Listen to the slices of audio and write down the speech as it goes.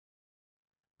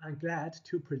I'm glad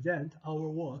to present our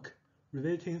work,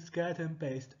 Revisiting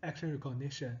Skeleton-Based Action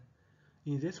Recognition.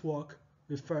 In this work,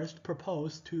 we first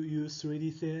proposed to use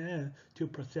 3D CNN to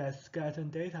process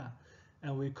skeleton data,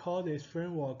 and we call this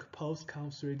framework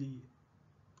PostCount3D.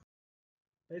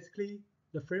 Basically,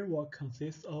 the framework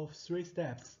consists of 3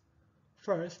 steps.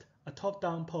 First, a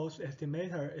top-down pose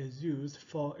estimator is used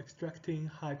for extracting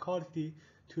high-quality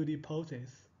 2D poses.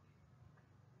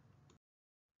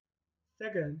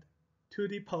 Second,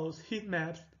 2D pose heat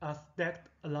maps are stacked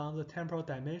along the temporal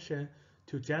dimension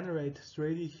to generate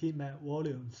 3D heat map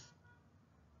volumes.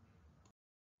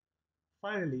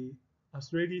 Finally, a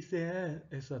 3D CNN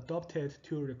is adopted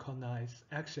to recognize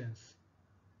actions.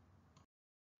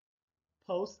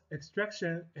 Pose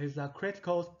extraction is a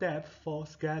critical step for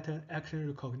skeleton action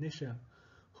recognition,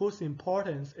 whose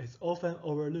importance is often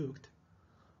overlooked.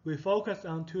 We focus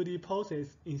on 2D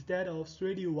poses instead of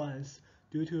 3D ones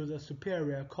due to the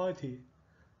superior quality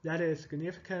that is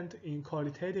significant in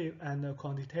qualitative and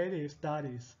quantitative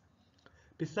studies.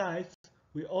 Besides,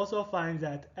 we also find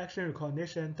that action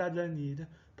recognition doesn't need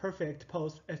perfect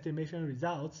pose estimation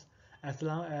results as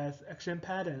long as action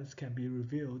patterns can be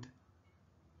reviewed.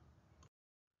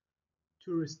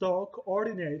 To restore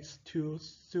coordinates to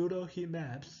pseudo heat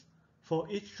maps, for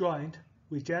each joint,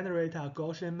 we generate a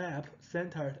Gaussian map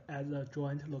centered at the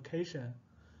joint location.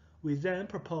 We then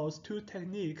propose 2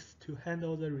 techniques to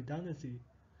handle the redundancy.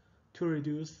 To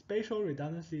reduce spatial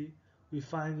redundancy, we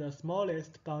find the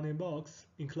smallest bounding box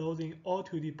enclosing all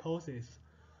 2D poses,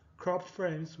 crop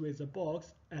frames with the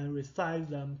box, and resize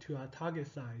them to a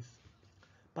target size.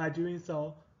 By doing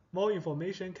so, more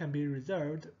information can be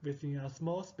reserved within a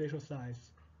small spatial size.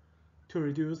 To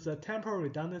reduce the temporal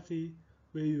redundancy,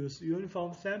 we use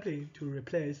uniform sampling to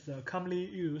replace the commonly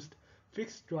used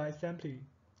fixed drive sampling.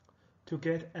 To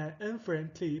get an n-frame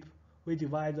clip, we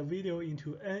divide the video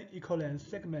into n equivalent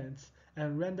segments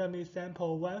and randomly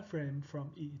sample 1 frame from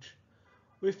each.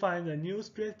 We find the new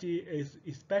strategy is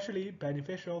especially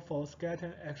beneficial for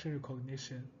skeleton action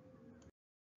recognition.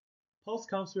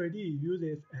 PostCount3D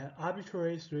uses an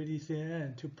arbitrary 3D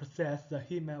CNN to process the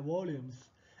heat map volumes,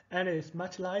 and is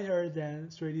much lighter than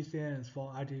 3D CNNs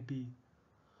for RGB.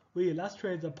 We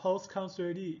illustrate the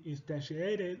PostCount3D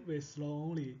instantiated with slow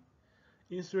only.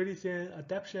 In 3D CNN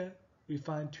adaptation, we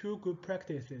find 2 good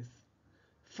practices.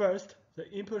 First, the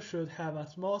input should have a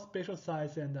small spatial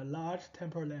size and a large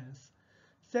temporal length.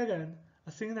 Second,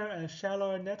 a thinner and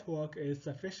shallower network is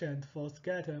sufficient for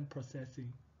skeleton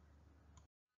processing.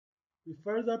 We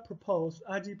further propose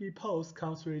RGB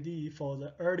PostCount3D for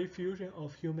the early fusion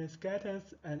of human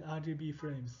skeletons and RGB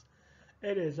frames.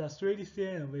 It is a 3D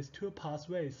CNN with 2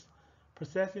 pathways,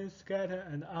 processing skeleton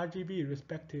and RGB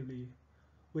respectively.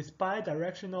 With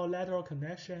bidirectional lateral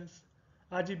connections,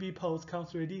 RGB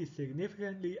PostCount3D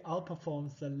significantly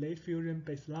outperforms the late fusion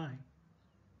baseline.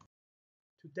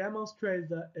 To demonstrate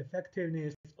the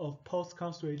effectiveness of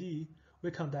PostCount3D,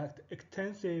 we conduct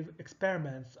extensive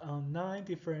experiments on 9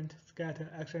 different skeleton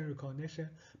action recognition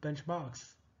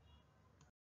benchmarks.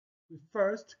 We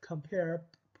first compare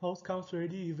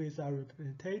PostCount3D with a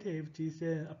representative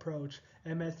GCN approach,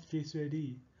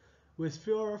 MSG3D. With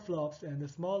fewer flops and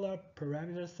smaller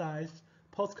parameter size,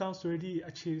 PostCount3D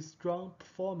achieves strong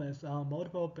performance on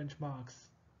multiple benchmarks.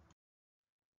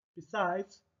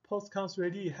 Besides,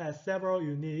 PostCount3D has several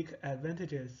unique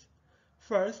advantages.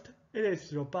 First, it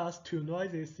is robust to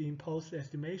noises in pose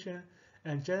estimation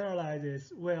and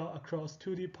generalizes well across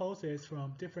 2D poses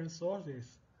from different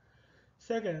sources.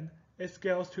 Second, it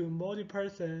scales to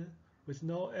multi-person with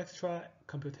no extra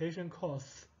computation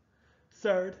costs.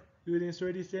 Third, using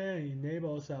 3D CNN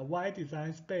enables a wide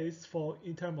design space for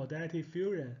intermodality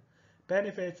fusion,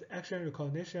 benefits action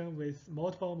recognition with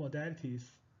multiple modalities.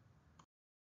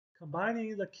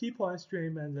 Combining the key point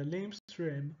stream and the limb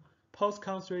stream,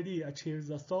 PostCount3D achieves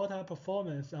a sought-out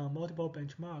performance on multiple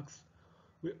benchmarks.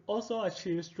 We also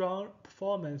achieve strong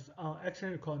performance on action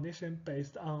recognition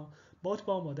based on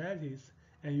multiple modalities,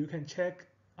 and you can check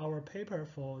our paper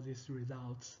for these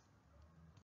results.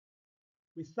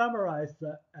 We summarize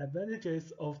the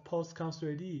advantages of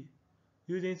PostCount3D.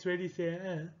 Using 3D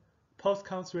CNN,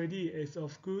 PostCount3D is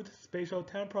of good spatial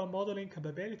temporal modeling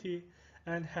capability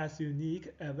and has unique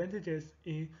advantages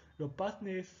in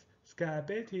robustness,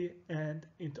 scalability, and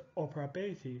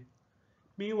interoperability.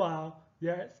 Meanwhile,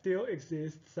 there still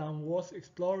exist some worth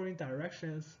exploring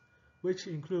directions, which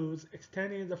includes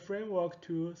extending the framework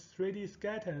to 3D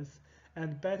skeletons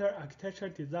and better architecture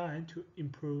design to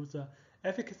improve the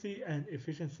efficacy and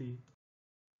efficiency.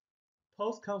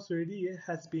 PostCount3D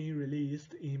has been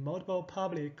released in multiple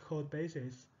public code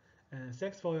bases, and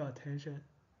thanks for your attention.